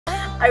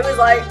I was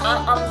like,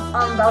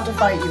 I'm about to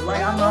fight you.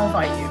 Like, I'm gonna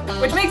fight you.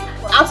 Which makes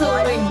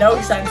absolutely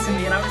no sense to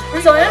me.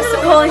 And so I ended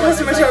up calling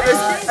customer service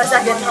a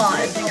second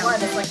time.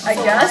 I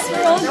guess.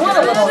 I want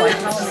a little like,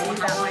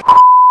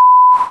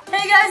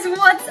 hey guys,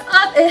 what's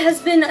up? It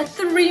has been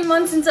 3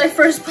 months since I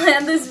first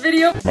planned this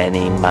video.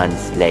 Many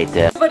months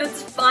later. But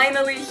it's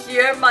finally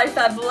here, my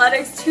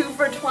Fabletics 2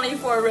 for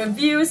 24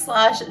 review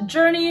 /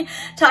 journey.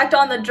 Tacked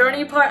on the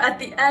journey part at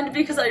the end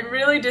because I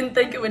really didn't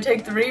think it would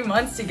take 3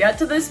 months to get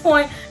to this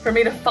point for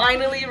me to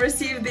finally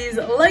receive these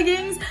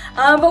leggings.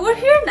 But we're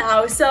here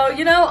now, so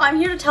you know, I'm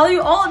here to tell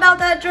you all about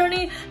that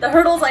journey, the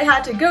hurdles I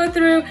had to go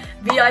through,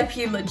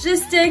 VIP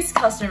logistics,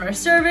 customer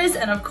service,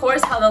 and of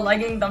course how the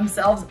leggings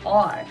themselves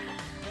are.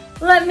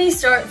 Let me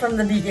start from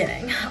the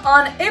beginning.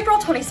 On April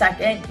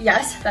 22nd,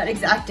 yes, that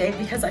exact date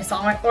because I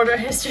saw my order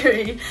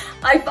history,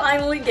 I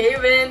finally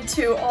gave in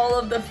to all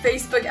of the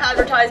Facebook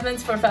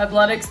advertisements for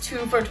Fabletics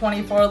 2 for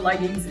 24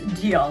 leggings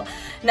deal.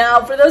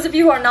 Now, for those of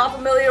you who are not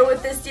familiar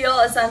with this deal,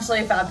 essentially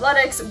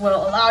Fabletics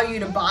will allow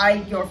you to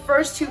buy your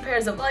first 2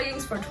 pairs of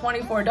leggings for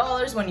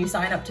 $24 when you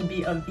sign up to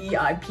be a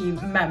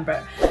VIP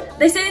member.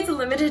 They say it's a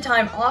limited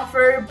time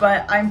offer,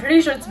 but I'm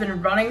pretty sure it's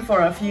been running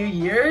for a few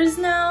years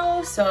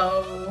now,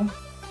 so...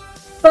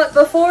 But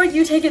before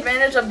you take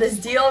advantage of this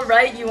deal,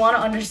 right, you want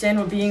to understand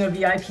what being a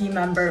VIP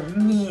member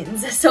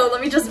means. So let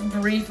me just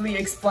briefly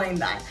explain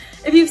that.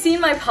 If you've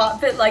seen my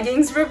Pop Fit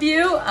leggings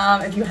review,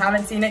 if you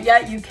haven't seen it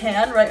yet, you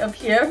can right up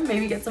here,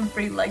 maybe get some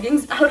free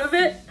leggings out of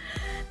it.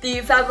 The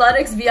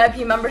Fabletics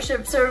VIP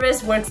membership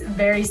service works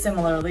very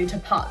similarly to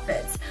Pop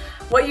Fit's.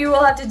 What you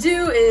will have to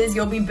do is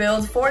you'll be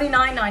billed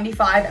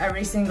 $49.95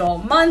 every single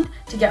month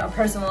to get a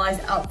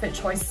personalized outfit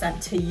choice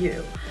sent to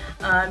you.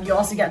 You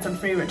also get some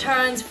free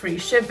returns, free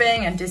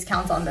shipping, and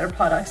discounts on their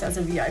products as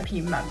a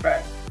VIP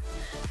member.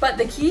 But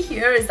the key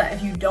here is that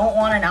if you don't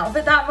want an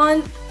outfit that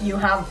month, you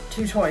have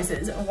 2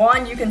 choices.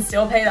 One, you can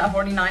still pay that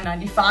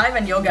 $49.95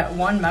 and you'll get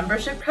 1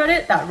 membership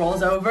credit that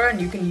rolls over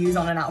and you can use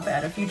on an outfit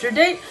at a future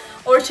date.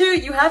 Or 2,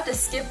 you have to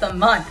skip the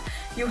month.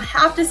 You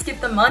have to skip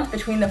the month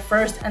between the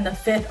 1st and the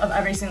 5th of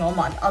every single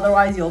month,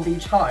 otherwise you'll be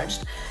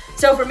charged.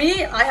 So for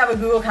me, I have a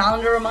Google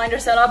Calendar reminder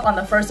set up on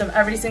the 1st of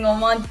every single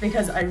month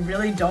because I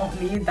really don't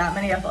need that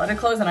many athletic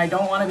clothes and I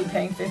don't want to be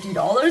paying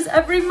 $50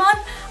 every month.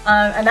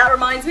 And that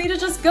reminds me to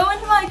just go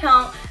into my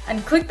account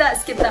and click that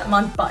skip that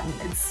month button.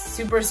 It's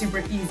super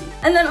easy.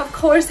 And then of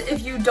course,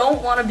 if you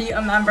don't want to be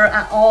a member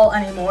at all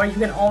anymore, you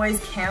can always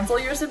cancel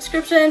your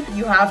subscription.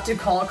 You have to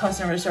call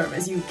customer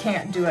service. You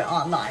can't do it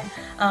online.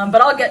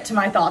 But I'll get to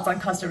my thoughts on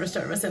customer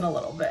service in a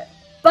little bit.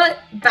 But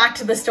back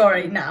to the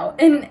story now.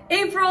 In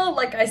April,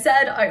 like I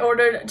said, I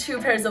ordered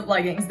 2 pairs of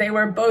leggings. They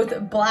were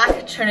both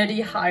black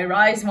Trinity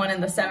high-rise, one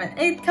in the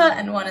 7/8 cut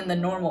and one in the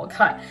normal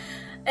cut.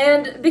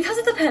 And because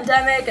of the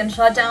pandemic and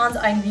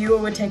shutdowns, I knew it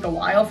would take a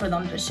while for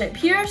them to ship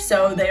here,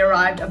 so they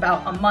arrived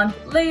about a month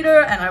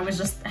later and I was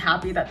just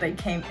happy that they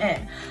came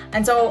in.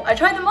 And so I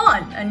tried them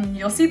on and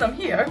you'll see them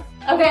here.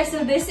 Okay,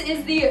 so this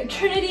is the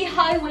Trinity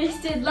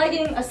high-waisted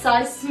legging, a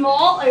size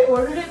small. I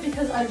ordered it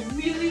because I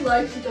really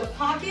liked the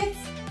pockets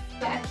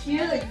back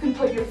here that you can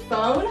put your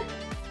phone.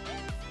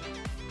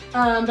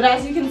 But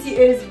as you can see,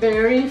 it is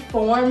very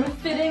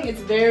form-fitting. It's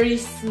very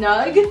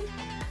snug.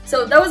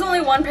 So that was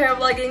only 1 pair of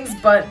leggings,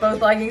 but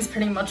both leggings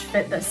pretty much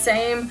fit the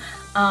same.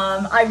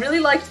 I really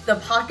liked the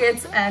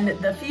pockets and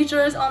the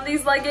features on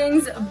these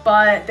leggings,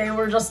 but they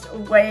were just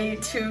way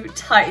too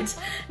tight.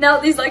 Now,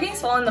 these leggings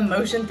fall in the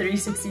Motion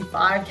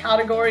 365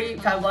 category.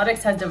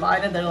 Fabletics has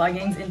divided their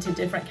leggings into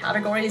different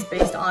categories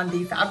based on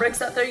the fabrics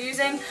that they're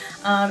using.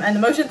 And the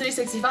Motion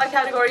 365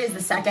 category is the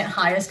 2nd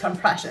highest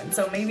compression,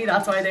 so maybe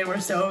that's why they were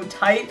so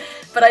tight.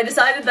 But I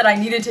decided that I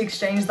needed to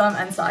exchange them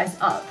and size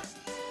up.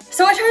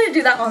 So I tried to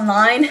do that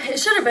online. It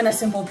should have been a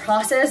simple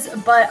process,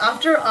 but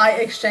after I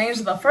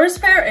exchanged the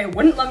first pair, it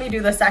wouldn't let me do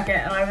the second,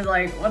 and I was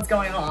like, what's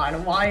going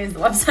on? Why is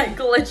the website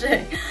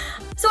glitching?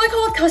 So I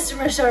called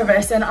customer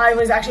service, and I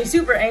was actually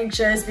super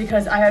anxious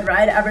because I had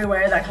read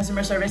everywhere that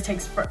customer service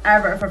takes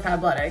forever for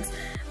Fabletics.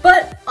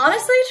 But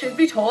honestly, truth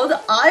be told,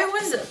 I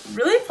was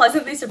really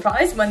pleasantly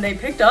surprised when they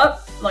picked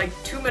up like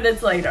 2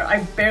 minutes later. I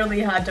barely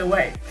had to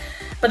wait.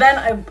 But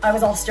then I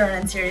was all stern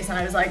and serious and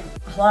I was like,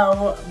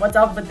 hello, what's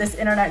up with this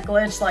internet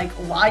glitch? Like,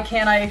 why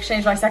can't I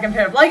exchange my 2nd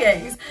pair of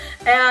leggings?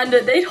 And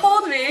they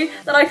told me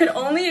that I could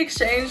only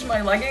exchange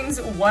my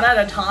leggings 1 at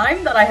a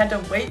time, that I had to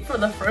wait for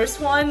the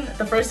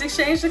first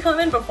exchange to come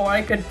in before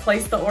I could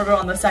place the order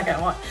on the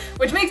 2nd one,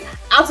 which makes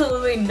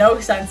absolutely no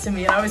sense to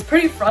me. And I was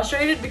pretty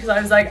frustrated because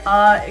I was like,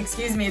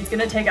 excuse me, it's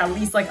gonna take at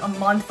least like a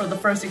month for the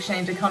first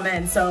exchange to come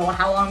in, so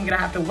how long am I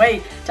gonna have to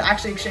wait to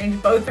actually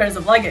exchange both pairs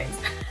of leggings?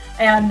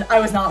 And I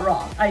was not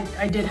wrong.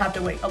 I did have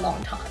to wait a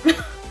long time.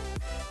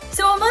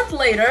 So a month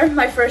later,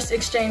 my first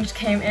exchange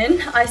came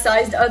in. I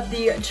sized up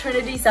the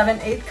Trinity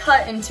 7/8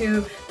 cut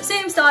into the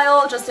same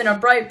style, just in a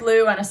bright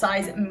blue and a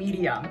size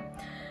medium.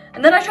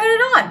 And then I tried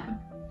it on.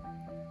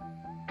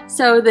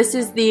 So this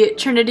is the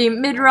Trinity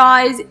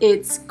mid-rise.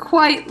 It's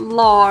quite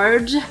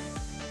large.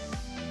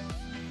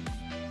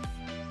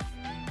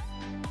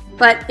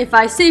 But if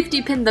I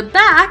safety pin the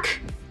back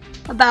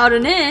about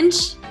an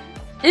inch,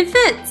 It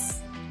fits,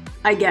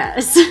 I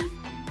guess.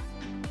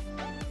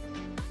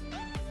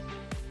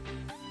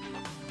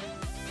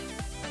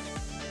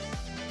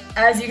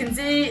 As you can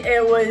see,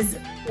 it was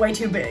way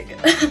too big.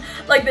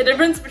 Like, the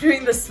difference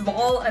between the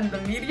small and the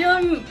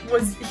medium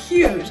was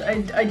huge.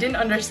 I didn't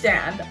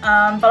understand,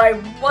 but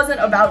I wasn't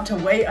about to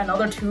wait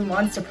another 2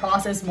 months to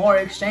process more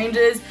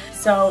exchanges,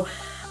 so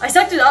I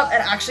sucked it up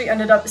and actually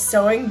ended up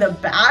sewing the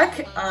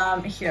back.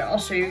 Here, I'll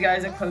show you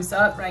guys a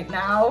close-up right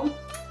now.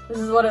 This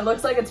is what it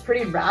looks like. It's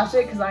pretty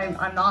ratchet because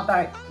I'm not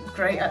that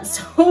great at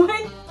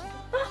sewing.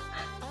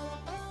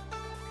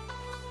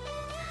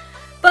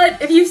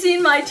 But if you've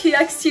seen my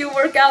TX2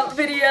 workout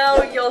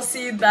video, you'll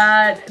see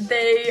that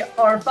they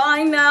are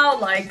fine now.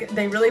 Like,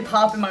 they really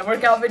pop in my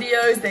workout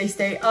videos, they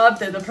stay up,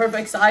 they're the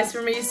perfect size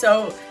for me,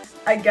 so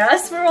I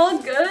guess we're all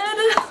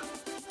good.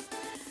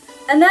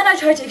 And then I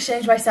tried to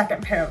exchange my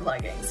second pair of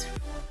leggings.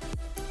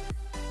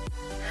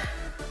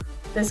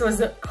 This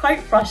was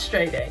quite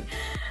frustrating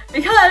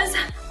because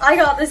I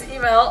got this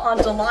email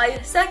on July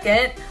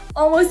 2nd,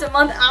 almost a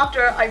month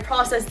after I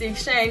processed the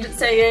exchange,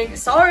 saying,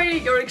 sorry,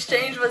 your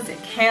exchange was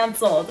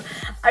canceled.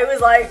 I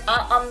was like,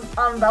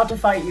 I'm about to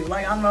fight you.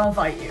 Like, I'm gonna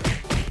fight you.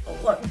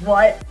 Look,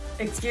 what?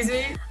 Excuse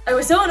me? I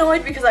was so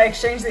annoyed because I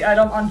exchanged the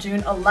item on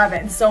June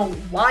 11th, so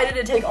why did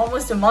it take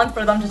almost a month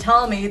for them to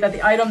tell me that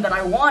the item that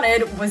I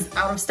wanted was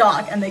out of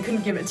stock and they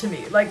couldn't give it to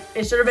me? Like,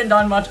 it should have been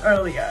done much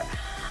earlier.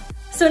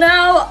 So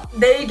now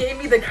they gave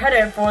me the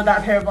credit for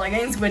that pair of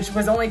leggings, which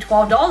was only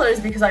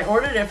 $12 because I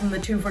ordered it from the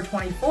 2 for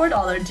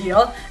 $24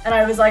 deal. And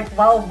I was like,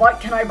 well,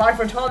 what can I buy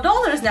for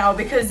 $12 now?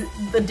 Because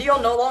the deal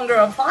no longer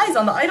applies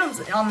on the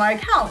items on my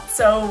account.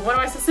 So what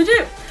am I supposed to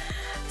do?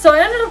 So I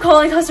ended up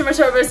calling customer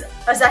service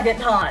a second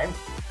time.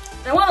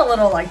 It went a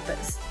little like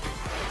this.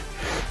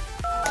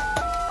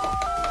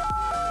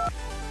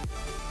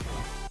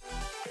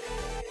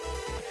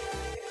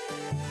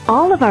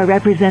 All of our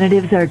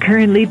representatives are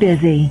currently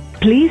busy.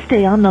 Please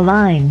stay on the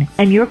line,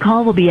 and your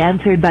call will be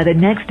answered by the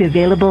next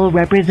available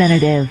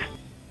representative.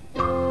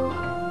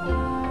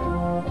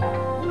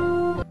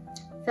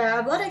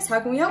 Fabletics, how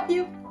can we help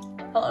you?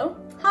 Hello?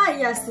 Hi,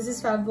 yes, this is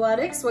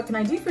Fabletics. What can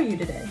I do for you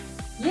today?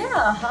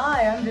 Yeah,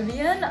 hi, I'm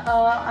Vivian.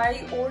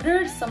 I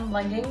ordered some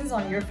leggings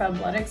on your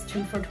Fabletics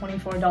 2 for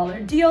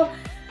 $24 deal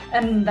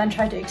and then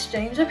tried to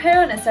exchange a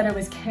pair and it said it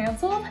was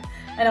canceled.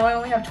 And now I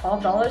only have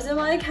 $12 in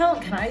my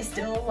account. Can I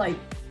still, like,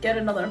 get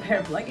another pair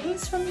of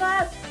leggings from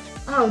that?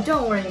 Oh,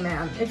 don't worry,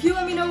 ma'am. If you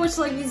let me know which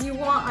leggings you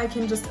want, I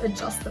can just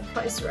adjust the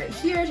price right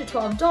here to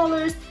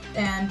 $12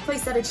 and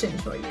place that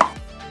exchange for you.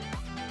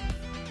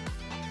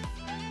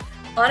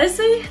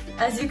 Honestly,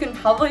 as you can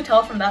probably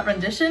tell from that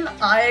rendition,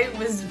 I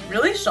was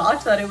really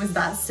shocked that it was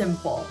that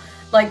simple.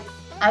 Like,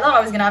 I thought I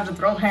was gonna have to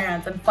throw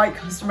hands and fight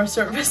customer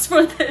service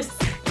for this.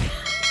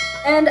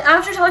 And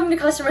after talking to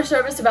customer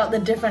service about the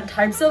different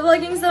types of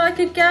leggings that I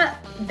could get,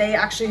 they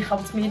actually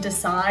helped me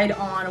decide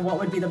on what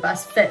would be the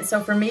best fit.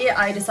 So for me,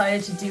 I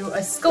decided to do a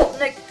sculpt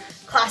knit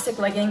classic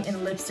legging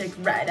in lipstick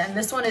red, and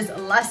this one is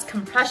less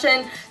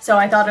compression, so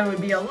I thought it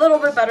would be a little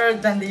bit better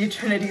than the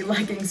Trinity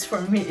leggings for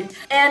me.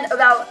 And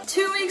about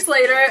 2 weeks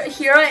later,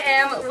 here I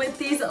am with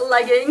these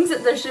leggings.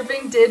 The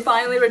shipping did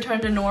finally return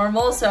to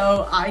normal,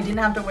 so I didn't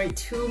have to wait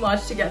too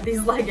much to get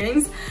these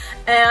leggings,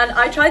 and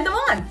I tried them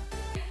on.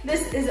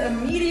 This is a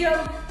medium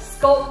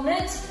sculpt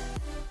knit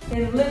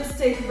in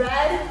lipstick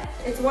red.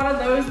 It's one of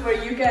those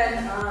where you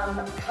can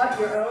cut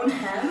your own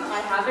hem. I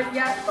haven't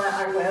yet, but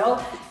I will.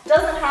 It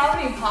doesn't have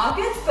any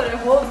pockets, but it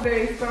holds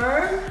very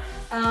firm.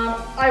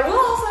 I will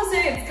also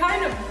say it's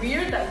kind of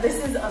weird that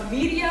this is a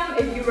medium.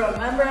 If you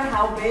remember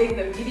how big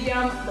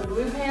the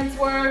blue pants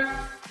were,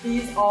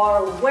 these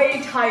are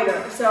way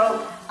tighter.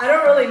 So I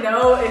don't really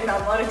know if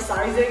athletic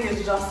sizing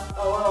is just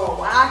a little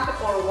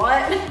whack or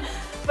what.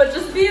 But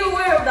just be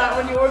aware of that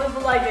when you order the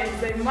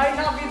leggings. They might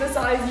not be the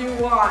size you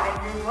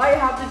want. You might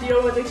have to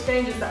deal with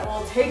exchanges that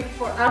will take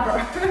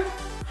forever.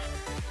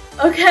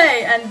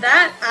 Okay, and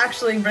that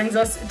actually brings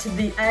us to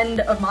the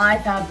end of my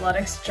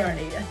Fabletics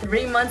journey,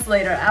 3 months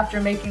later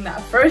after making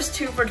that first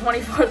 2 for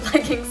 $24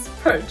 leggings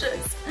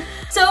purchase.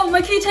 So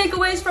my key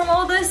takeaways from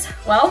all this,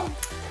 well,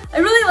 I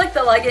really like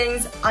the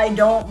leggings. I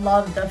don't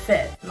love the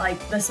fit.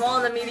 Like the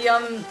small and the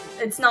medium,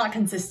 it's not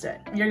consistent.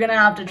 You're gonna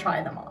have to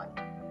try them on.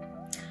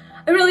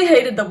 I really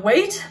hated the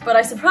wait, but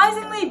I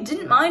surprisingly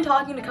didn't mind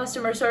talking to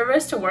customer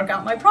service to work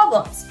out my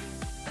problems.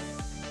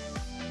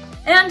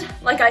 And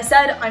like I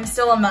said, I'm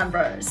still a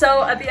member,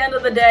 so at the end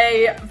of the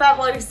day,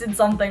 Fabletics did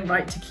something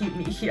right to keep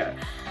me here.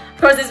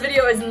 Of course, this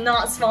video is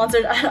not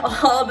sponsored at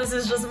all. This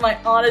is just my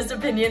honest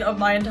opinion of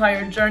my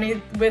entire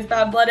journey with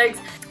Fabletics.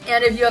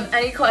 And if you have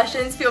any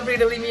questions, feel free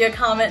to leave me a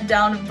comment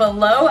down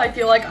below. I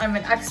feel like I'm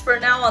an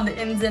expert now on the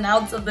ins and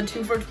outs of the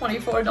 2 for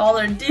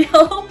 $24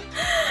 deal.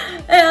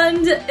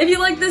 And if you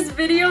like this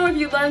video, if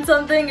you learned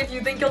something, if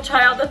you think you'll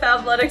try out the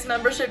Fabletics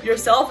membership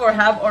yourself or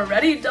have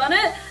already done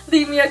it,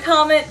 leave me a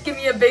comment, give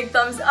me a big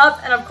thumbs up,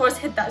 and of course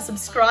hit that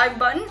subscribe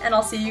button, and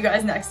I'll see you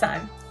guys next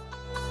time.